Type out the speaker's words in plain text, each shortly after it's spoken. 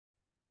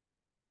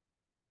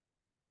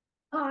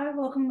Hi,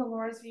 welcome to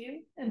Laura's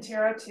View and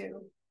Tarot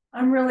 2.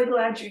 I'm really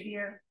glad you're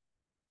here.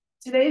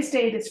 Today's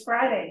date is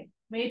Friday,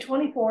 May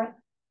 24th,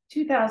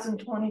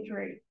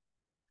 2023.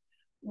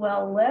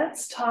 Well,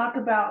 let's talk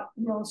about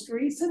the most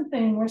recent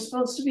thing we're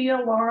supposed to be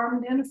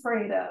alarmed and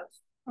afraid of,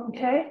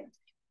 okay?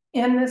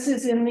 And this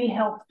is in the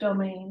health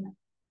domain.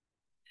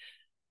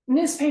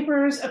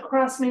 Newspapers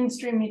across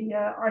mainstream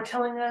media are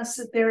telling us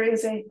that there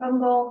is a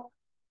fungal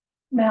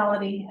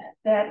malady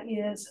that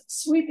is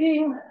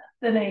sweeping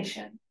the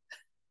nation.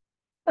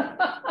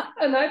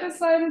 And I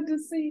decided to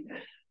see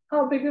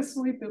how big a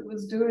sweep it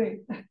was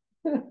doing.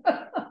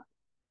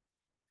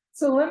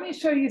 So let me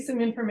show you some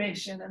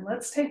information, and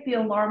let's take the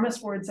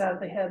alarmist words out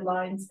of the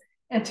headlines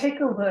and take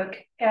a look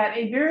at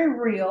a very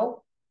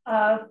real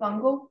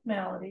fungal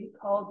malady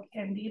called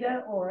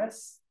Candida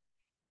Auris,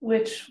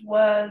 which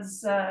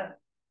was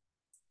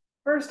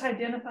first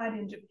identified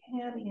in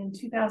Japan in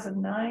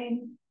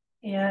 2009,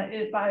 and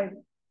if I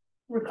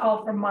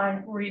recall from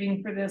my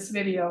reading for this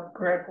video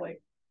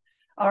correctly.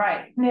 All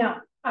right, now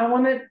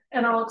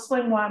and I'll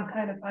explain why I'm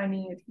kind of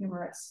finding it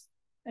humorous,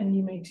 and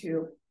you may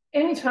too.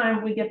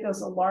 Anytime we get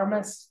those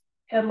alarmist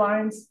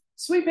headlines,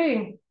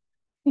 sweeping,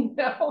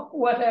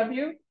 what have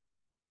you,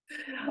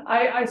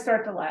 I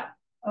start to laugh.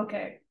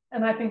 Okay,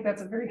 and I think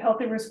that's a very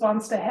healthy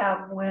response to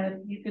have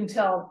when you can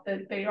tell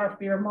that they are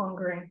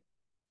fear-mongering.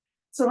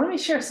 So let me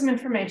share some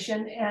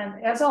information,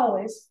 and as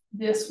always,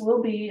 this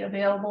will be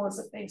available as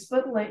a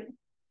Facebook link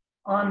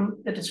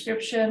on the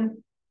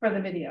description for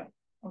the video,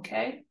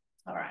 okay?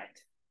 All right.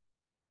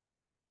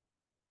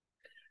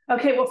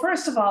 Okay, well,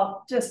 first of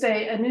all, just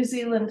a New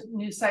Zealand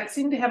news site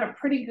seemed to have a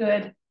pretty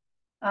good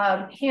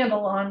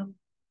handle on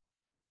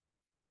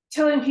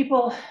telling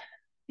people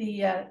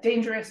the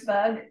dangerous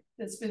bug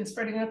that's been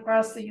spreading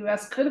across the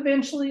US could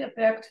eventually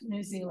affect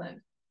New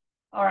Zealand.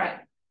 All right.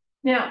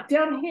 Now,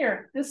 down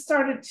here, this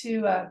started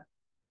to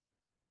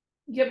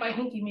get my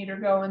hinky meter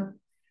going.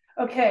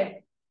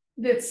 Okay,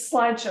 this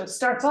slideshow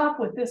starts off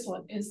with this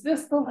one. Is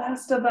This the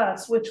Last of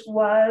Us, which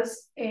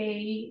was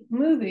a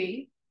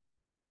movie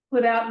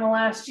put out in the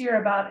last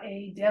year about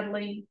a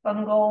deadly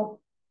fungal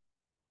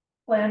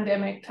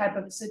pandemic type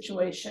of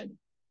situation,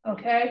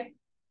 okay?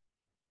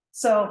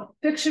 So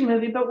fiction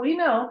movie, but we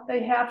know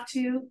they have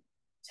to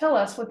tell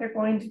us what they're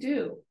going to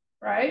do,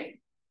 right?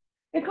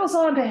 It goes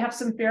on to have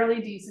some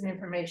fairly decent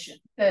information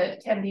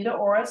that Candida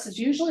auris is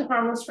usually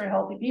harmless for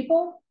healthy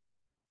people.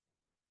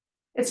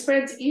 It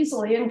spreads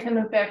easily and can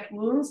affect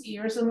wounds,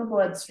 ears, and the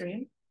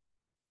bloodstream.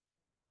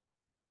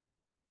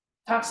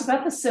 Talks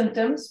about the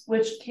symptoms,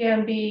 which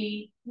can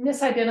be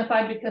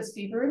misidentified because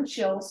fever and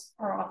chills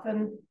are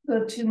often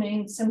the two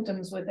main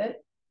symptoms with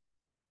it.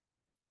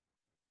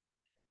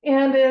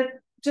 And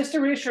just a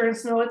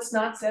reassurance, no, it's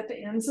not set to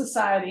end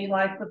society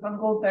like the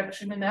fungal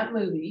infection in that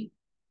movie.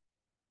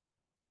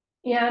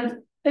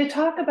 And they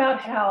talk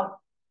about how,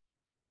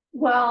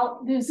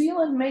 while New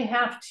Zealand may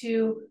have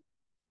to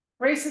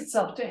brace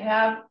itself to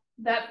have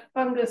that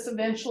fungus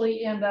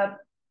eventually end up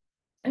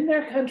in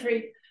their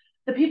country,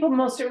 the people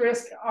most at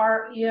risk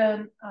are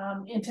in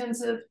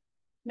intensive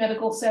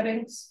medical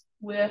settings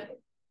with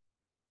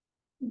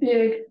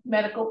big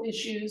medical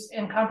issues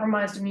and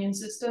compromised immune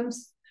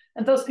systems.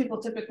 And those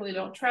people typically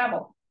don't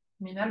travel.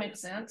 I mean, that makes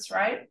sense,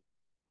 right?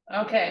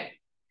 Okay.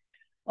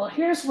 Well,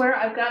 here's where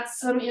I've got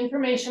some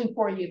information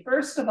for you.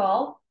 First of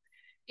all,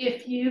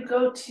 if you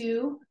go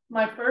to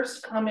my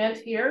first comment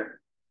here,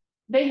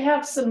 they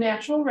have some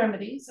natural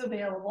remedies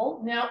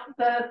available. Now,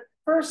 the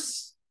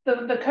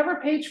cover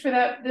page for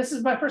that, this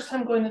is my first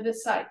time going to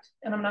this site,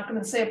 and I'm not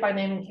going to say it by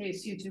name in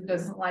case YouTube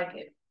doesn't like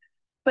it.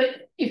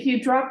 But if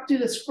you do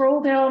the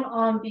scroll down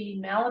on the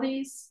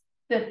maladies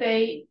that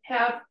they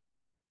have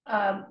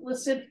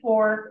listed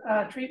for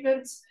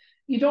treatments,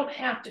 you don't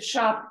have to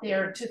shop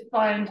there to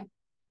find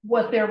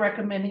what they're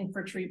recommending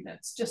for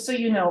treatments, just so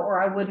you know,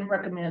 or I wouldn't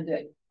recommend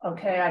it,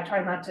 okay? I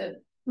try not to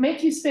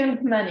make you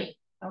spend money,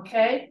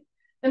 okay?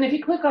 Then if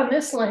you click on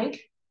this link,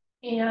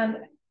 and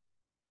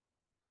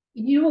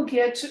you will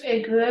get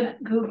a good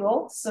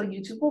Google, so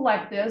YouTube will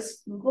like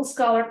this, Google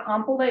Scholar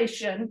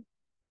compilation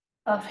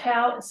of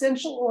how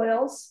essential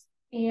oils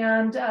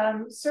and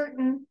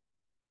certain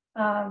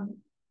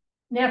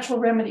natural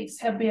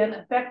remedies have been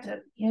effective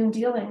in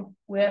dealing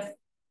with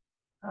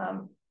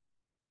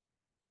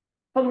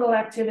fungal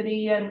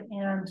activity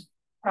and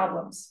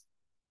problems,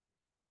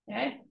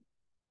 okay?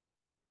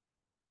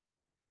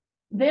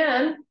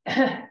 Then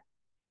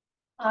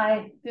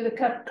I did a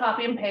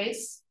copy and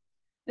paste.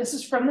 This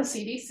is from the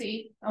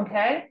CDC,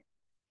 okay?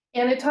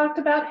 And it talked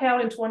about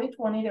how in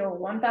 2020, there were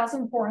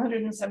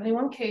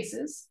 1,471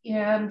 cases.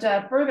 And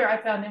further,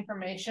 I found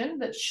information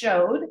that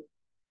showed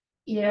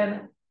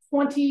in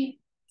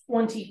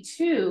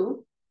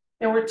 2022,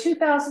 there were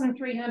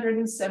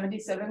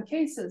 2,377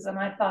 cases. And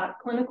I thought,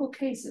 clinical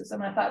cases.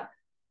 And I thought,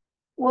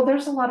 well,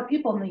 there's a lot of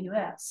people in the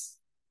US.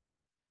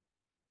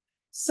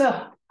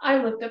 So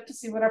I looked up to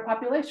see what our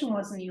population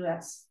was in the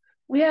US.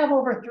 We have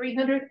over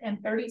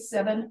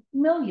 337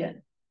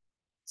 million.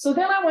 So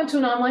then I went to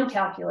an online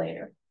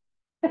calculator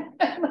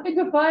and I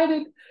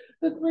divided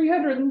the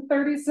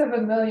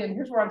 337 million,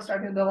 here's where I'm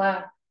starting to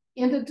laugh,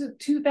 into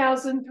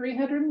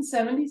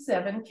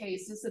 2,377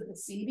 cases that the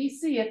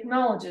CDC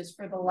acknowledges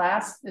for the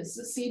last, this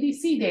is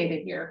CDC data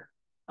here,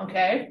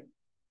 okay?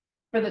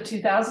 For the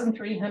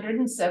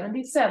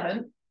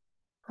 2,377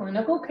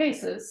 clinical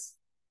cases.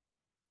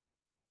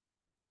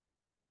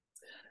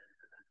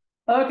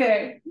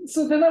 Okay,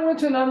 so then I went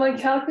to an online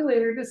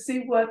calculator to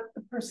see what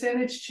the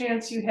percentage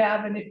chance you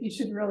have and if you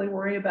should really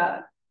worry about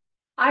it.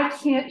 I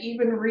can't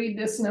even read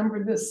this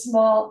number this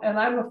small, and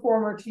I'm a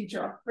former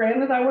teacher.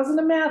 Granted, I wasn't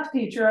a math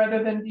teacher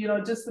other than,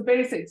 just the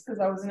basics because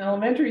I was an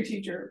elementary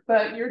teacher,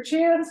 but your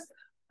chance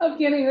of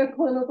getting a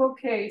clinical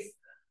case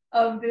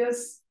of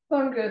this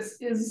fungus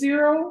is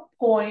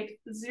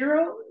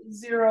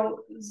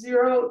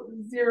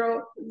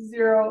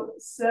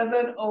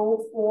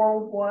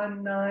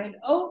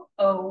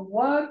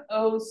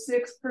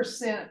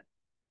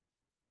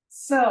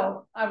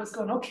So I was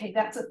going, okay,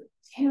 that's a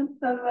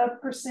 1/10 of a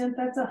percent,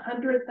 that's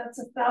 100, that's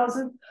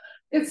 1,000.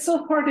 It's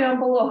so far down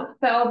below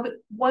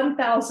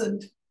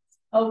 1,000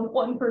 of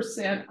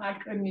 1%, I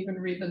couldn't even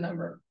read the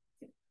number.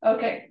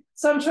 Okay,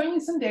 so I'm showing you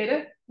some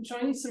data. I'm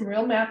showing you some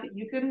real math that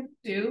you can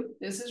do.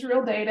 This is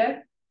real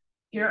data.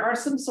 Here are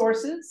some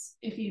sources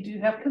if you do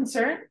have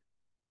concern,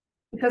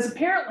 because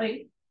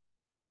apparently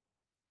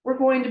we're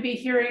going to be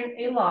hearing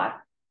a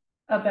lot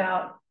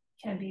about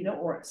Candida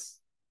auris.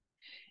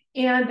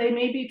 And they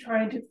may be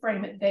trying to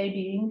frame it, they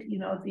being,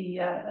 the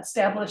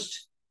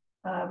established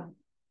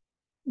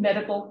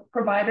medical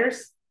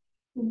providers.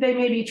 They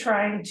may be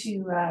trying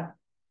to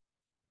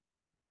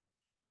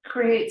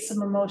create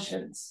some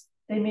emotions.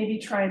 They may be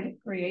trying to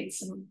create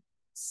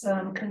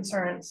some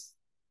concerns.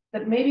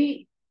 But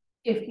maybe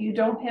if you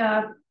don't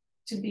have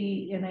to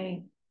be in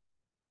a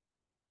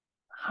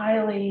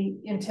highly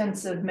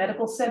intensive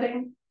medical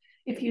setting,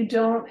 if you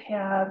don't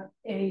have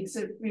a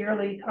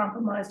severely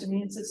compromised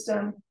immune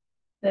system,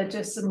 that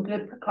just some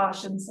good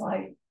precautions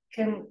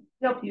can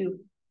help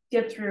you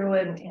get through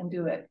and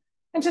do it.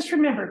 And just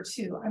remember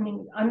too,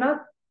 I'm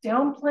not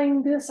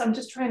downplaying this, I'm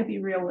just trying to be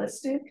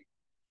realistic,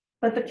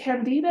 but the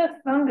Candida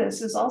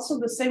fungus is also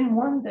the same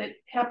one that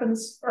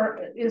happens or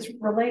is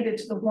related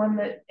to the one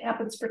that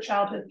happens for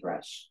childhood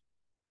thrush.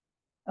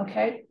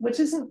 Okay, which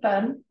isn't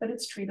fun, but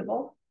it's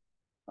treatable.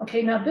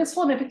 Okay, now this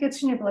one, if it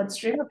gets in your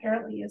bloodstream,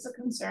 apparently is a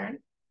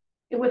concern.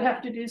 It would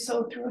have to do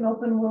so through an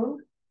open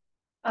wound.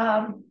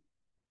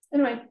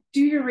 Anyway,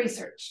 do your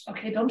research.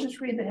 Okay, don't just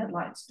read the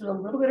headlines. Do a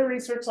little bit of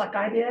research like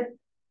I did.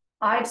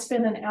 I've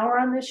spent an hour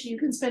on this. You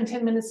can spend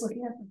 10 minutes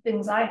looking at the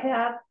things I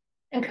have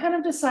and kind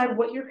of decide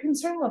what your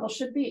concern level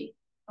should be,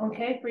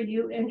 okay, for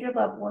you and your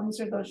loved ones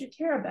or those you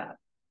care about.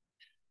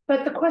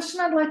 But the question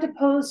I'd like to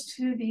pose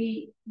to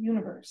the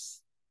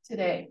universe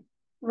today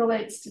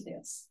relates to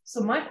this.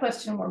 So my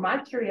question, or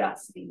my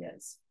curiosity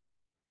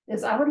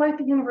is I would like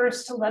the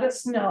universe to let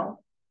us know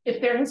if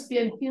there has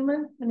been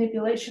human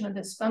manipulation of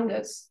this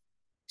fungus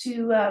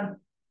to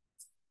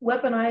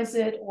weaponize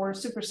it or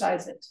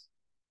supersize it.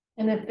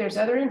 And if there's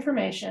other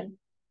information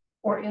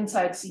or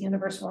insights the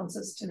universe wants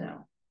us to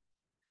know.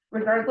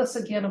 Regardless,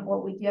 again, of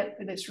what we get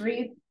for this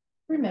read,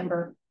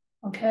 remember,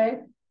 okay,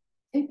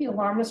 take the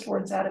alarmist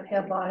words out of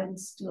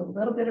headlines, do a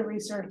little bit of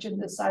research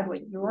and decide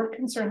what your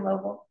concern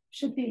level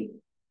should be.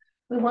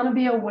 We want to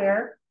be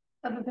aware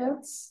of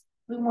events.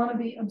 We want to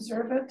be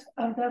observant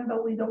of them,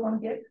 but we don't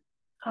want to get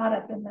caught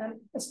up in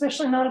them,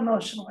 especially not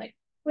emotionally.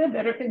 We have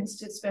better things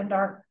to spend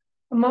our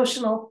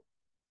emotional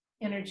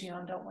energy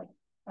on, don't we?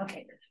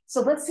 Okay, so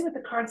let's see what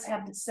the cards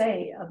have to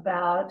say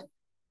about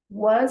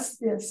has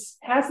this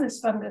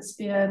fungus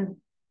been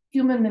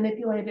human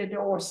manipulated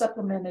or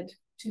supplemented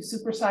to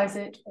supersize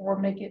it or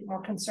make it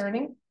more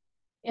concerning?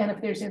 And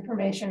if there's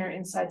information or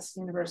insights the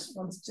universe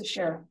wants to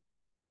share.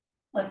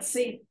 Let's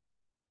see.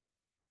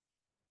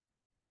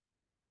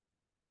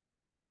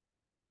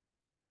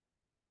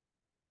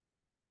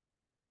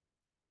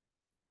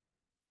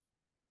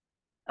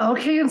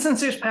 Okay, and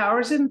since there's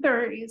powers in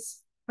 30s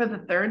for the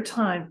third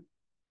time,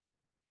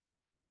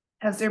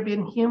 has there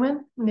been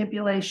human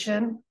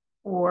manipulation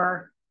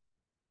or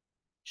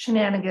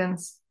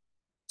shenanigans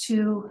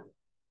to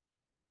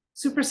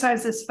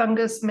supersize this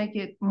fungus, make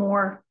it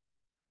more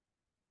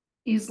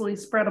easily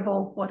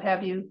spreadable, what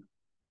have you?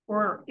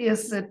 Or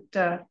is it,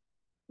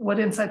 what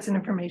insights and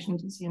information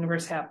does the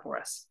universe have for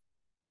us?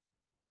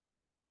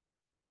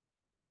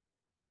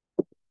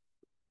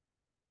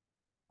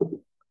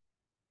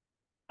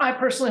 I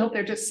personally hope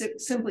they're just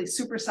simply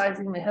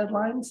supersizing the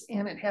headlines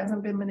and it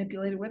hasn't been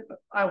manipulated with, but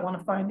I want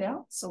to find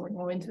out, so we're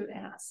going to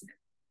ask.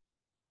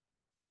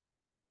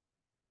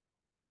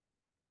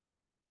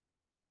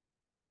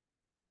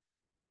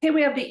 Okay,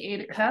 we have the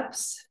 8 of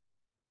Cups,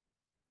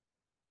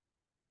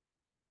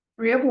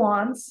 3 of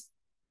Wands,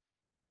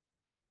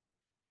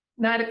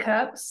 9 of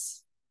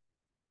Cups,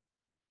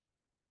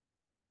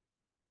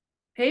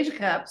 Page of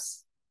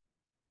Cups,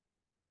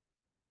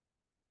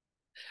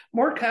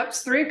 more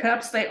Cups, 3 of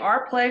Cups. They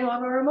are playing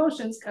on our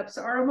emotions. Cups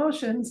are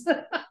emotions.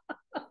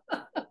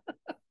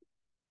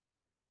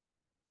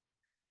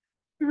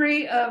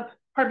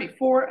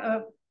 4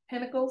 of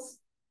Pentacles,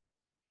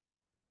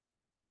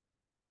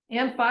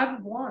 And 5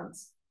 of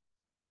Wands.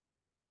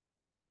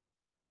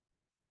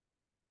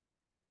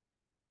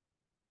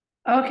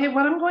 Okay,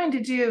 what I'm going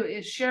to do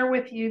is share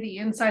with you the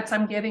insights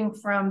I'm getting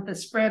from the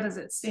spread as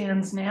it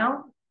stands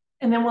now.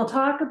 And then we'll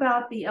talk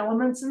about the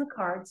elements in the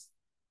cards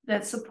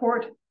that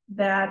support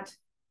the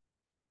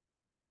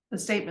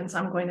statements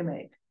I'm going to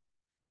make.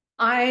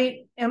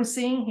 I am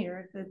seeing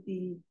here that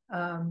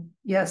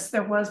yes,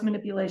 there was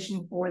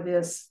manipulation for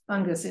this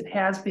fungus. It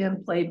has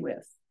been played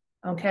with,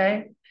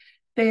 okay?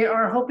 They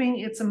are hoping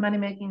it's a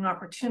money-making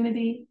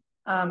opportunity.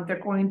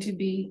 They're going to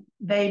be,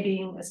 they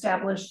being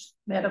established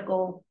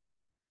medical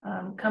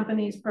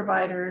companies,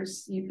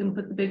 providers. You can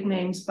put the big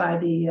names by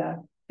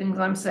the things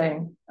I'm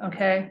saying,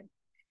 okay?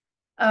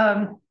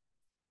 I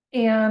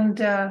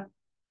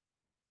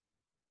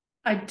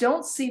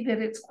don't see that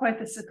it's quite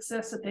the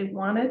success that they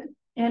wanted.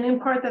 And in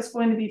part, that's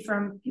going to be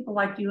from people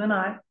like you and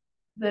I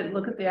that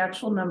look at the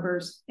actual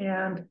numbers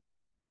and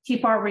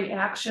keep our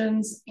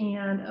reactions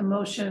and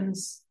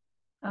emotions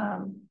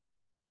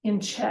in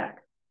check,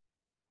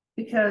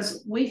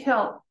 because we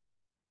help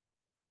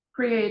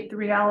create the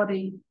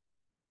reality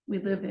we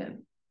live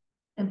in.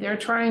 And they're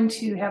trying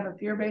to have a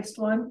fear-based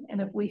one.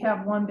 And if we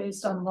have one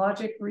based on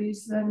logic,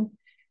 reason,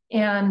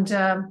 and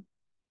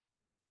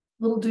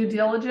little due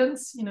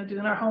diligence,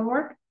 doing our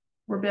homework,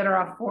 we're better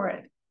off for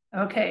it.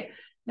 Okay,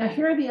 now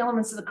here are the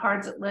elements of the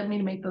cards that led me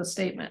to make those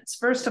statements.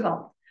 First of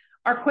all,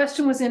 our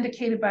question was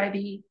indicated by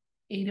the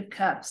 8 of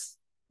Cups.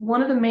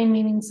 One of the main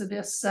meanings of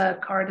this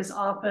card is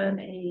often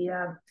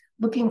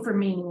looking for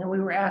meaning, and we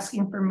were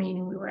asking for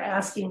meaning. We were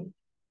asking,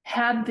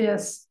 had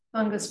this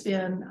fungus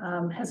been,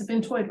 has it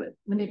been toyed with,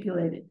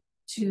 manipulated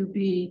to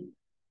be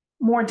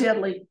more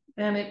deadly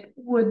than it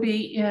would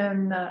be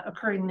in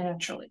occurring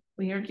naturally?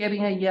 We are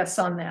getting a yes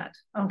on that,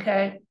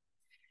 okay?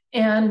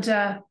 And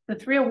the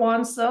 3 of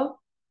Wands, though,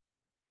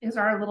 is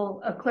our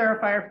little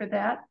clarifier for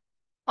that.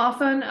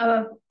 Often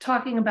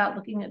talking about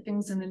looking at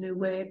things in a new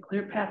way, a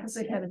clear path is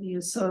ahead of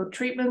you. So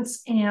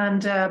treatments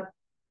and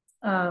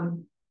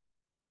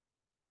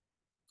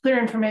clear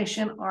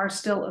information are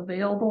still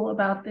available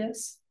about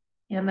this,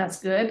 and that's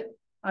good.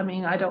 I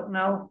mean, I don't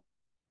know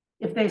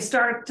if they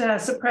start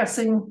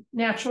suppressing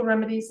natural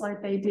remedies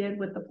like they did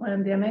with the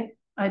pandemic.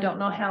 I don't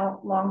know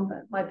how long,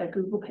 like that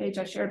Google page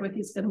I shared with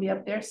you is going to be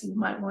up there, so you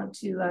might want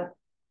to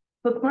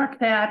bookmark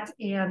that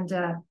and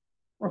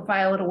or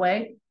file it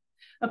away.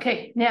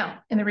 Okay, now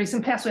in the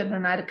recent past, we have the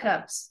Knight of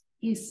Cups.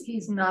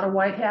 He's not a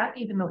white hat,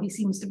 even though he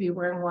seems to be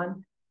wearing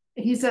one.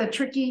 He's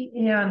tricky,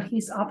 and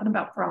he's often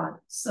about fraud.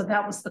 So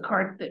that was the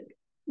card that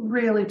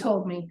really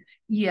told me,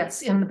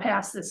 yes, in the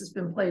past, this has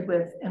been played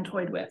with and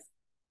toyed with.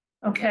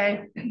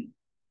 Okay.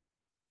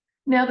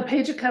 Now, the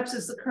Page of Cups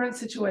is the current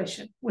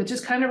situation, which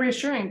is kind of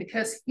reassuring,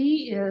 because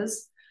he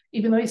is,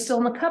 even though he's still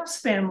in the Cups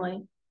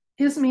family,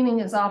 his meaning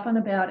is often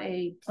about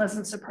a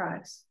pleasant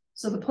surprise.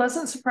 So the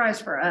pleasant surprise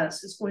for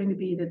us is going to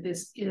be that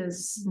this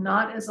is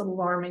not as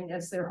alarming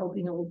as they're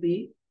hoping it will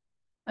be.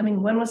 I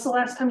mean, when was the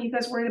last time you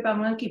guys worried about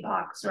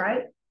monkeypox,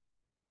 right?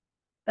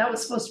 That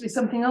was supposed to be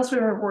something else we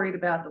were worried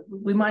about that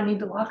we might need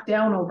to lock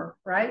down over,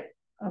 right?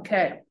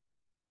 Okay,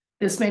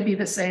 this may be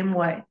the same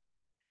way.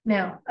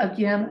 Now,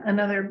 again,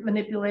 another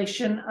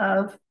manipulation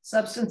of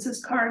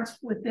substances cards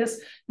with this.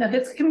 Now,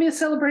 this can be a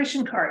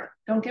celebration card,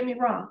 don't get me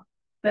wrong,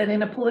 but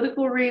in a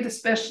political read,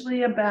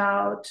 especially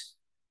about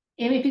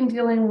anything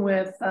dealing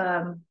with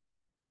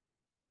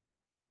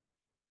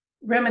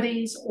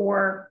remedies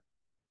or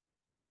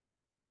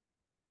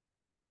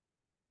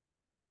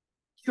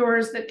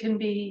cures that can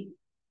be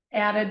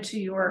added to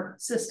your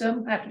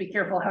system. I have to be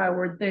careful how I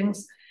word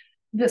things.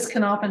 This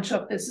can often show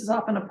up. This is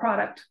often a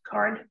product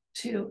card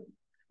too.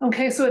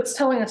 Okay, so it's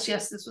telling us,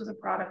 yes, this was a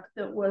product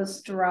that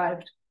was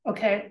derived.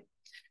 Okay,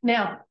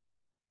 now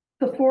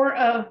the 4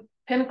 of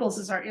Pentacles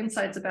is our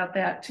insights about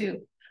that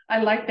too.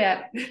 I like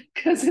that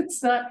because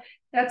it's not,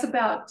 that's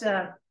about,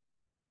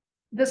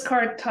 this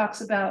card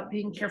talks about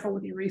being careful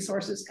with your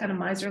resources, kind of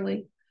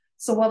miserly.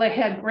 So while they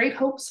had great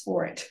hopes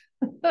for it,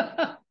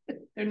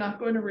 they're not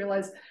going to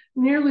realize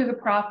nearly the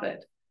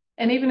profit.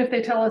 And even if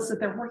they tell us that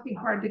they're working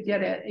hard to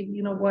get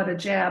a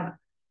jab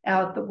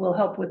out that will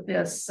help with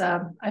this,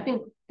 I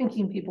think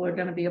thinking people are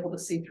going to be able to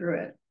see through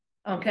it.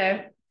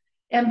 Okay.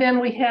 And then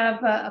we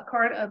have a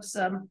card of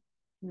some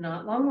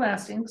not long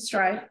lasting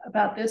strife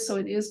about this. So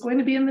it is going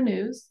to be in the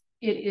news.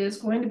 It is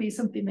going to be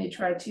something they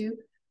try to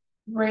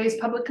raise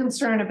public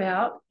concern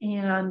about,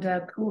 and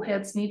cool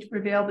heads need to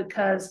prevail,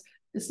 because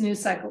this news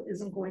cycle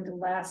isn't going to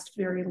last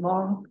very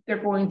long.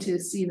 They're going to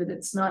see that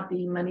it's not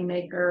the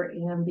moneymaker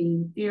and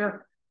the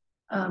fear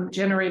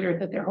generator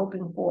that they're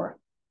hoping for.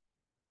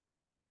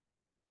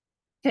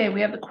 Okay,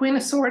 we have the Queen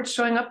of Swords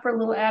showing up for a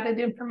little added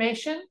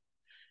information.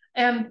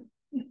 And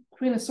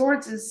Queen of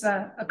Swords is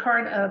a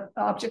card of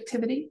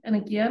objectivity. And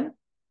again,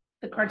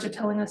 the cards are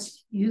telling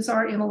us use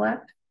our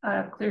intellect,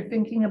 clear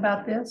thinking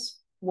about this,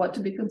 what to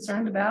be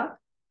concerned about.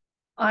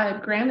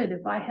 Granted,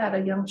 if I had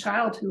a young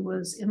child who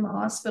was in the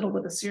hospital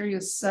with a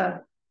serious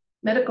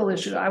medical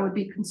issue, I would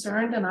be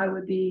concerned, and I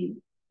would be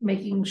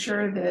making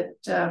sure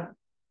that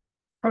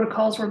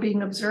Protocols were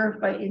being observed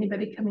by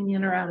anybody coming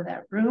in or out of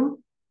that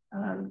room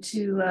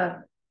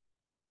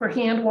for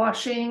hand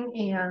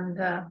washing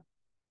and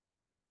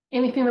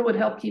anything that would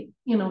help keep,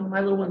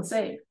 my little one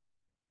safe.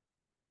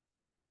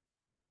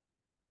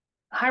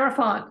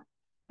 Hierophant,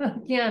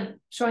 again,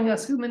 showing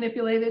us who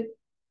manipulated.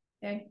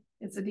 Okay,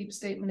 it's a deep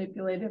state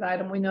manipulated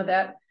item. We know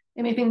that.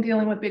 Anything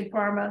dealing with big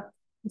pharma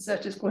and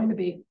such is going to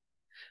be.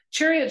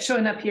 Chariot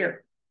showing up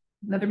here,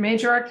 another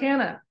major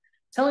arcana,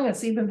 telling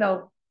us even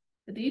though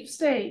the deep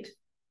state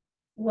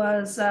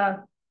was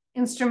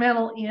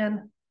instrumental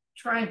in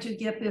trying to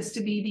get this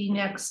to be the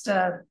next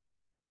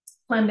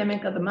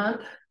pandemic of the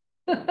month.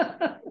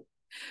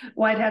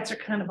 White hats are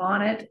kind of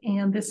on it,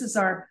 and this is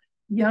our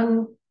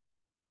young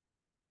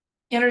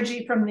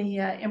energy from the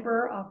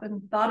emperor,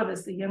 often thought of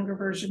as the younger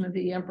version of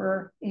the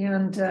emperor.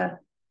 And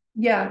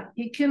yeah,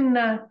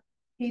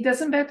 he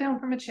doesn't back down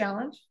from a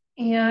challenge,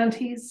 and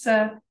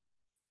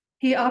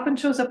he often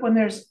shows up when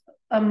there's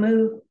a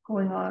move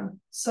going on.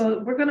 So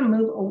we're going to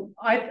move,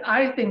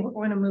 I think we're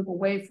going to move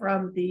away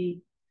from the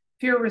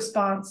fear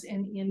response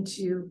and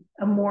into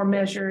a more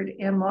measured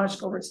and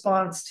logical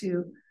response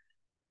to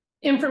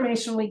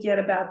information we get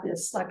about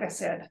this, like I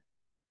said,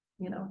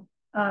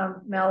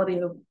 malady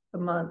of the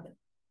month.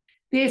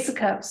 The Ace of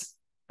Cups,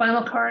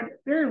 final card,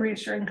 very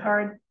reassuring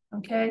card,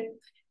 okay?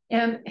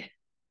 And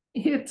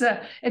it's,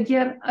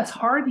 again, a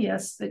hard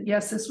yes, that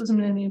yes, this was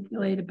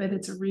manipulated, but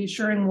it's a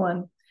reassuring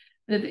one.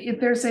 That if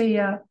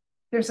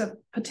there's a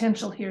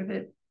potential here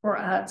that for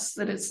us,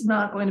 that it's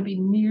not going to be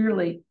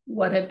nearly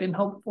what had been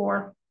hoped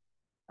for,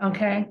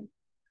 okay?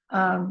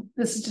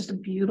 This is just a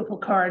beautiful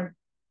card.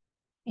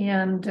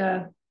 And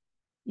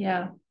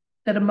yeah,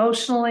 that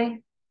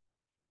emotionally,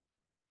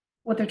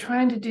 what they're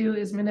trying to do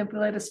is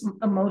manipulate us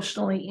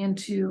emotionally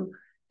into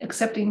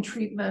accepting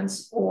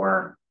treatments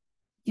or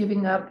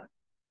giving up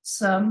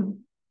some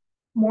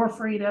more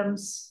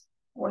freedoms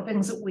or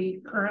things that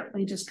we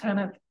currently just kind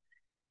of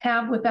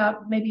have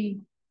without maybe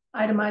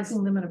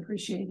itemizing them and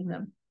appreciating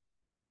them.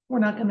 We're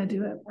not going to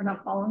do it. We're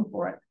not falling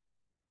for it.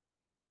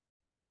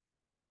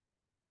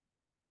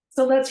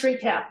 So let's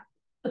recap.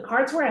 The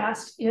cards were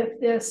asked if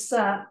this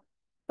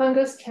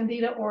fungus,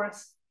 Candida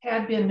Auris,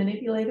 had been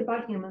manipulated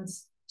by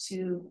humans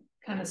to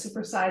kind of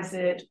supersize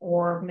it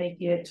or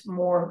make it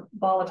more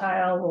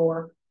volatile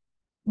or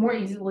more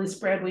easily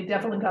spread. We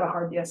definitely got a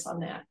hard yes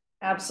on that.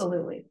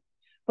 Absolutely.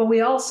 But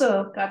we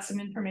also got some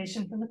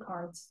information from the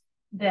cards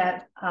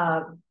that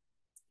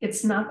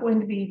it's not going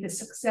to be the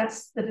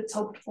success that it's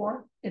hoped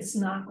for. It's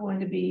not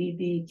going to be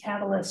the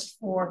catalyst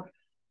for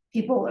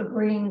people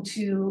agreeing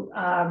to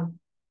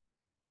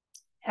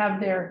have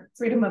their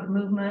freedom of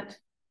movement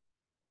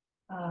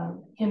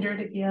hindered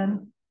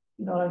again.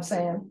 You know what I'm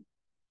saying?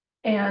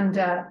 And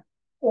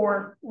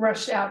or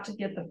rushed out to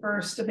get the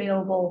first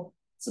available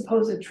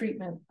supposed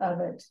treatment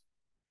of it.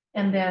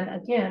 And then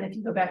again, if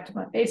you go back to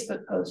my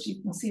Facebook post, you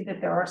can see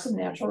that there are some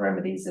natural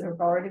remedies that have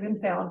already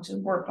been found to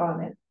work on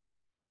it.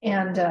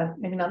 And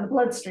maybe not in the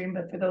bloodstream,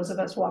 but for those of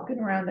us walking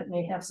around that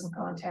may have some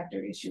contact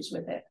or issues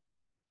with it.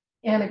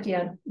 And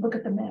again, look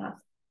at the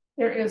math.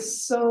 There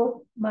is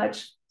so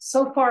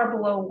far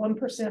below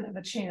 1% of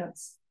a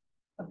chance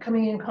of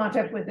coming in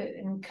contact with it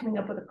and coming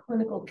up with a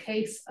clinical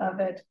case of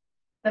it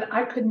that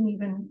I couldn't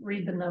even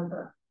read the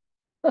number.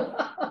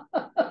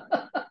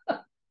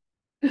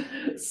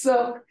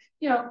 So,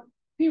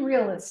 be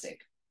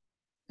realistic.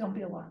 Don't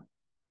be alarmed,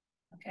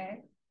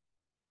 okay?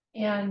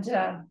 And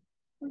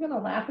we're going to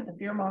laugh at the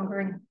fear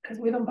mongering because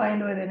we don't buy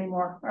into it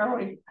anymore, are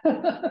we?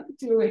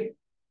 Do we?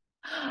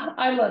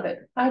 I love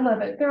it. I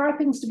love it. There are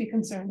things to be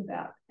concerned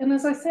about. And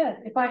as I said,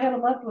 if I had a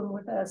loved one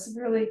with a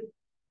severely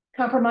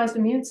compromised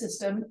immune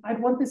system,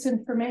 I'd want this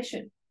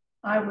information.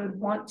 I would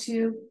want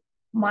to,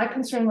 my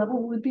concern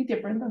level would be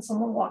different than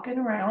someone walking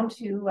around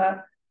who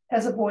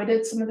has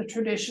avoided some of the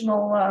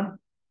traditional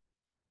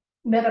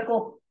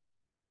medical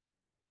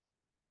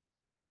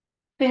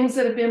things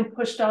that have been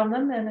pushed on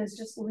them and is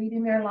just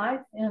leading their life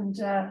and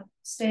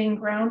staying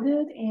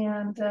grounded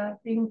and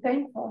being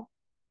thankful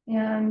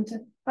and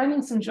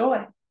finding some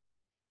joy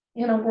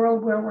in a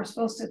world where we're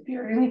supposed to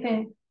fear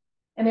anything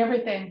and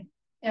everything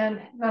and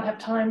not have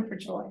time for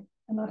joy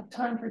and not have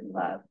time for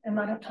love and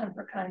not have time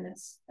for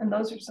kindness. And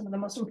those are some of the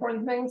most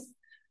important things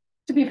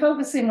to be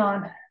focusing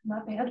on,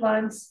 not the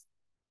headlines.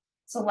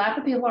 So laugh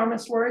at the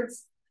alarmist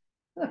words,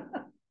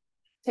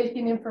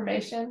 taking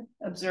information,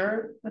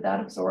 observe without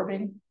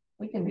absorbing.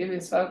 We can do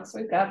this, folks.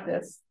 We've got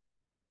this.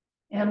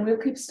 And we'll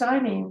keep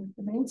stymieing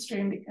the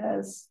mainstream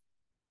because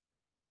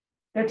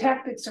their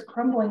tactics are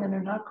crumbling and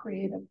they're not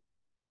creative.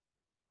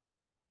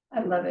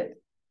 I love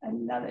it. I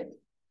love it.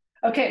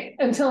 Okay,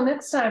 until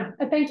next time,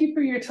 I thank you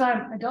for your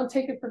time. I don't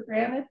take it for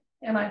granted,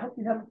 and I hope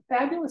you have a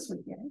fabulous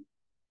weekend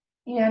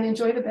and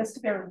enjoy the best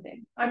of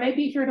everything. I may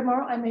be here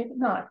tomorrow, I may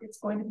not. It's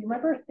going to be my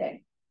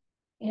birthday.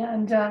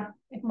 And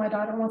if my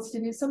daughter wants to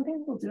do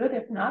something, we'll do it.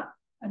 If not,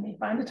 I may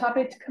find a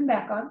topic to come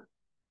back on.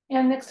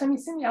 And next time you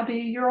see me, I'll be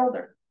a year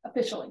older,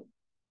 officially.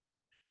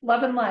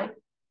 Love and light.